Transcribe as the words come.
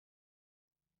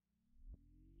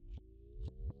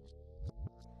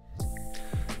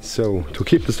So, to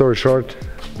keep the story short,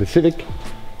 the Civic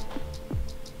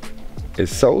is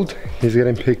sold. He's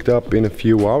getting picked up in a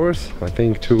few hours, I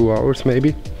think 2 hours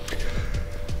maybe.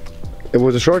 It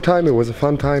was a short time, it was a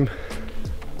fun time.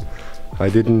 I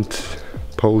didn't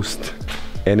post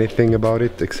anything about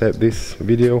it except this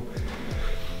video.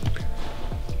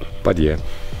 But yeah,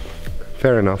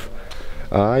 fair enough.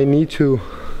 I need to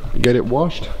get it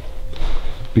washed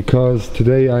because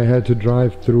today I had to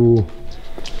drive through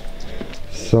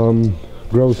some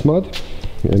gross mud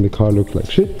and the car looked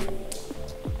like shit.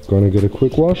 Gonna get a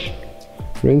quick wash,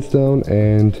 rinse down,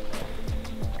 and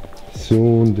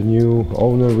soon the new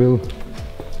owner will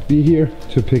be here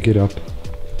to pick it up.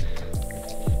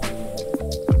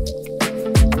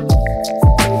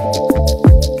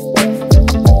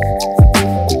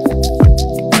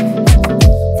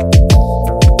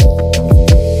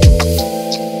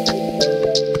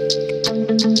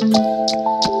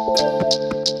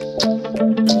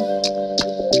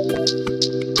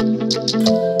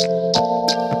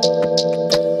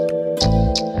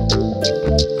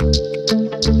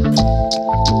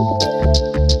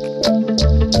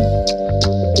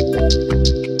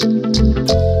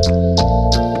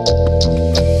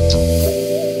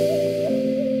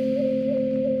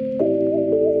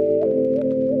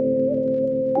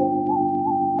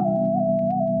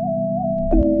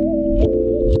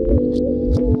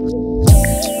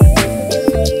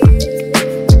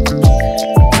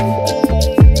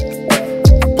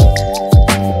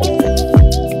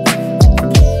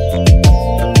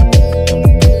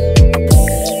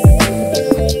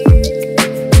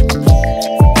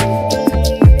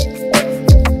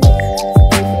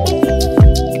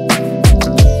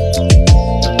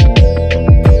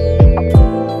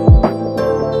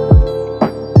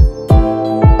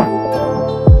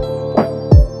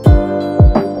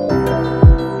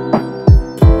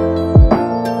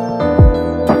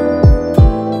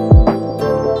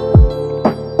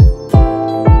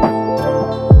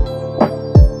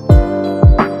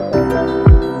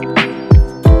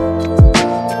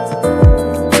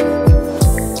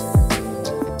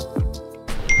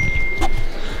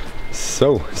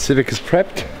 So, Civic is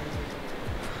prepped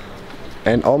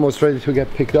and almost ready to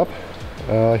get picked up.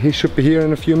 He should be here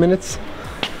in a few minutes.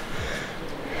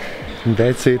 And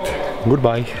that's it.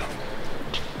 Goodbye.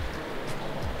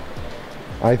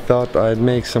 I thought I'd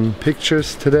make some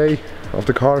pictures today of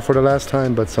the car for the last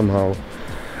time, but somehow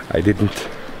I didn't.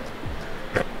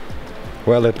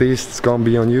 Well, at least it's gonna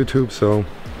be on YouTube, so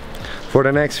for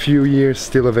the next few years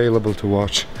still available to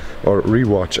watch or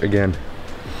rewatch again.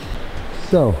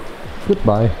 So,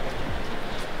 goodbye.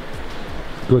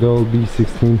 Good old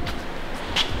B16.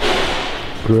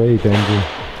 Great engine.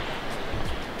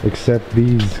 Except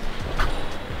these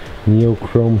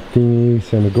neochrome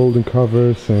thingies and the golden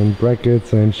covers and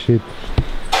brackets and shit.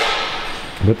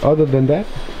 But other than that,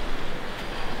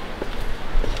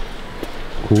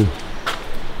 cool.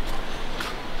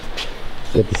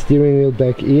 Get the steering wheel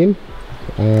back in.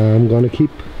 I'm gonna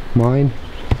keep mine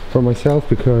for myself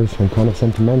because I'm kind of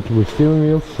sentimental with steering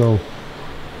wheels, so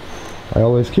I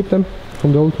always keep them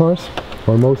from the old cars,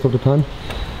 or most of the time.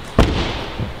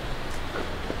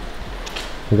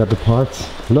 I got the parts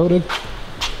loaded,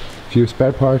 few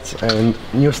spare parts and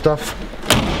new stuff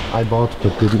I bought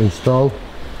but didn't install.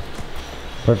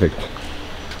 Perfect.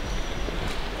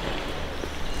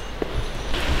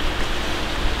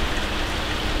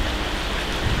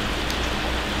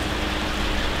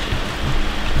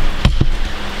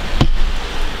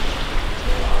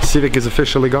 Civic is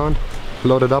officially gone,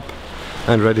 loaded up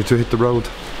and ready to hit the road,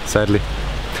 sadly.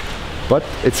 But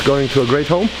it's going to a great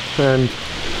home and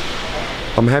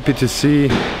I'm happy to see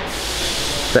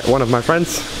that one of my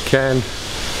friends can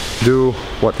do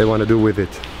what they want to do with it.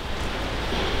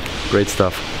 Great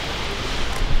stuff.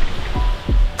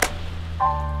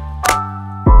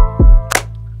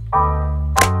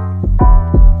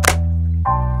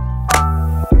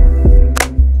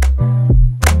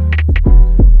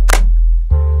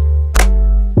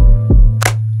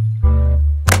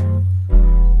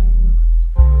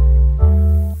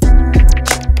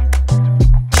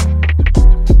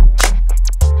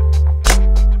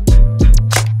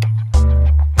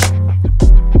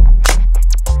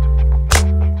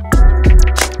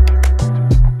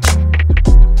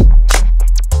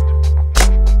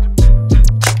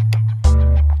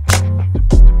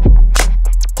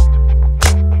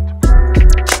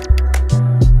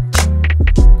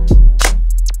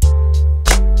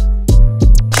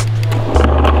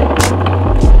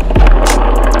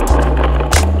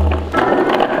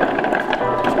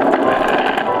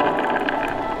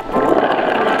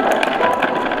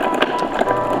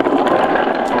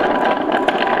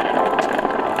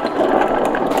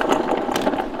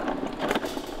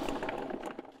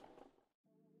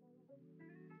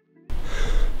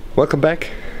 Welcome back,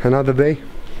 another day.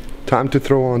 Time to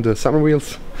throw on the summer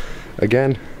wheels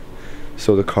again,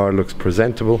 so the car looks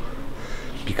presentable,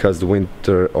 because the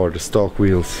winter or the stock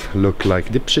wheels look like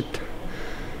dipshit,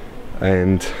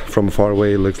 and from far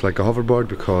away it looks like a hoverboard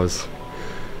because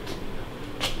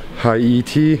high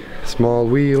ET, small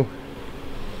wheel,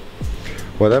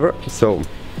 whatever. So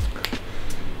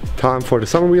time for the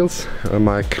summer wheels,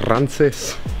 my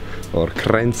Kranzes or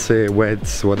Kränze,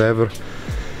 Weds, whatever.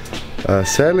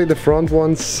 Sadly the front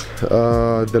ones,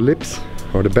 the lips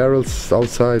or the barrels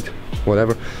outside,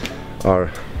 whatever, are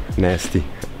nasty.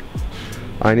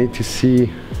 I need to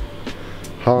see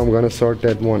how I'm gonna sort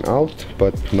that one out,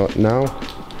 but not now.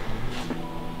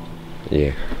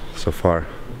 Yeah, so far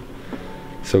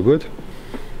so good.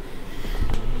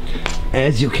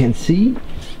 As you can see,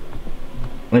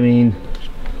 I mean,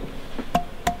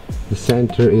 the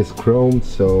center is chrome,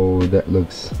 so that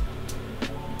looks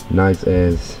nice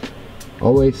as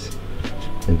always,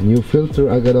 and the new filter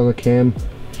I got on the cam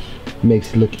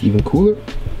makes it look even cooler.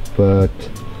 But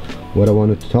what I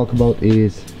wanted to talk about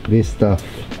is this stuff.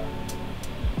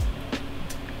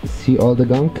 See all the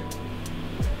gunk?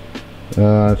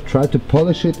 I've tried to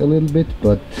polish it a little bit,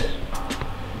 but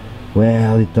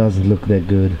well, it doesn't look that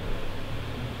good.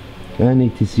 I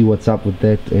need to see what's up with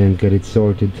that and get it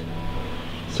sorted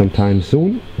sometime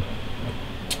soon,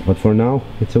 but for now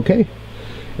it's okay.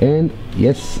 And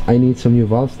yes, I need some new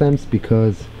valve stamps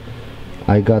because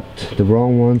I got the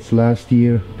wrong ones last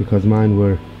year, because mine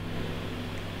were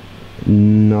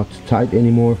not tight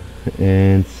anymore,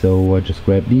 and so I just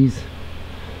grabbed these.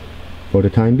 For the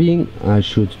time being I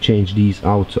should change these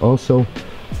out also,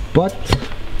 but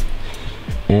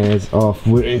as of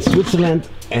we're in Switzerland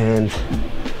and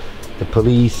the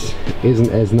police isn't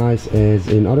as nice as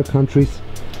in other countries,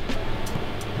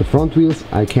 the front wheels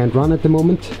I can't run at the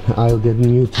moment. I'll get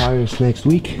new tires next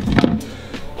week,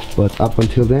 but up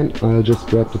until then I'll just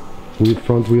grab the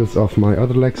front wheels off my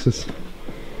other Lexus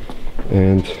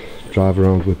and drive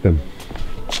around with them.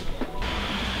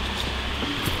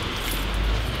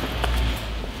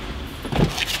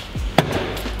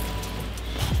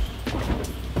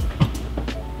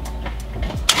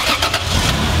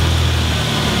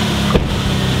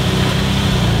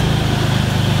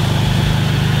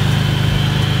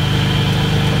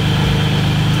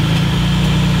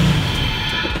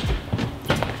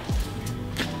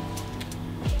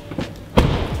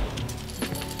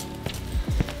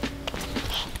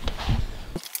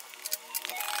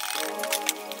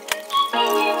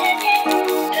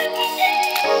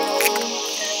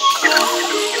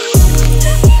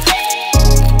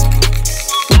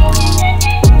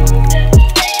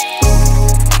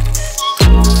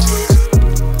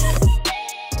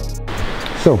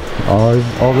 So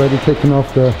I've already taken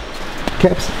off the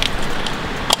caps,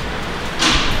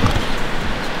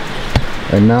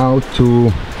 and now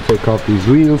to take off these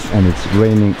wheels, and it's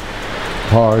raining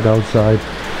hard outside.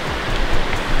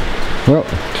 Well,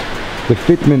 the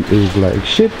fitment is like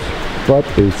shit, but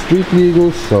it's street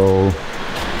legal, so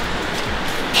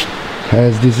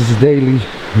as this is daily,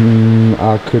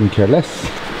 I couldn't care less.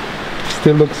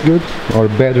 Still looks good, or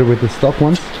better with the stock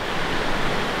ones.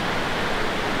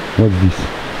 What's this?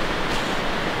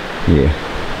 Yeah,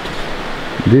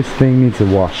 this thing needs a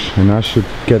wash, and I should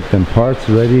get them parts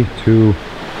ready to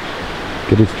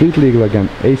get it street legal again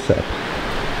ASAP.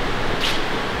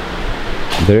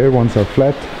 The rear ones are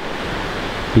flat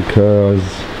because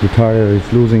the tire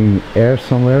is losing air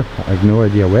somewhere. I have no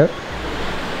idea where,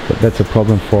 but that's a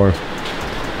problem for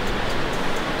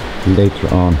later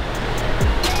on.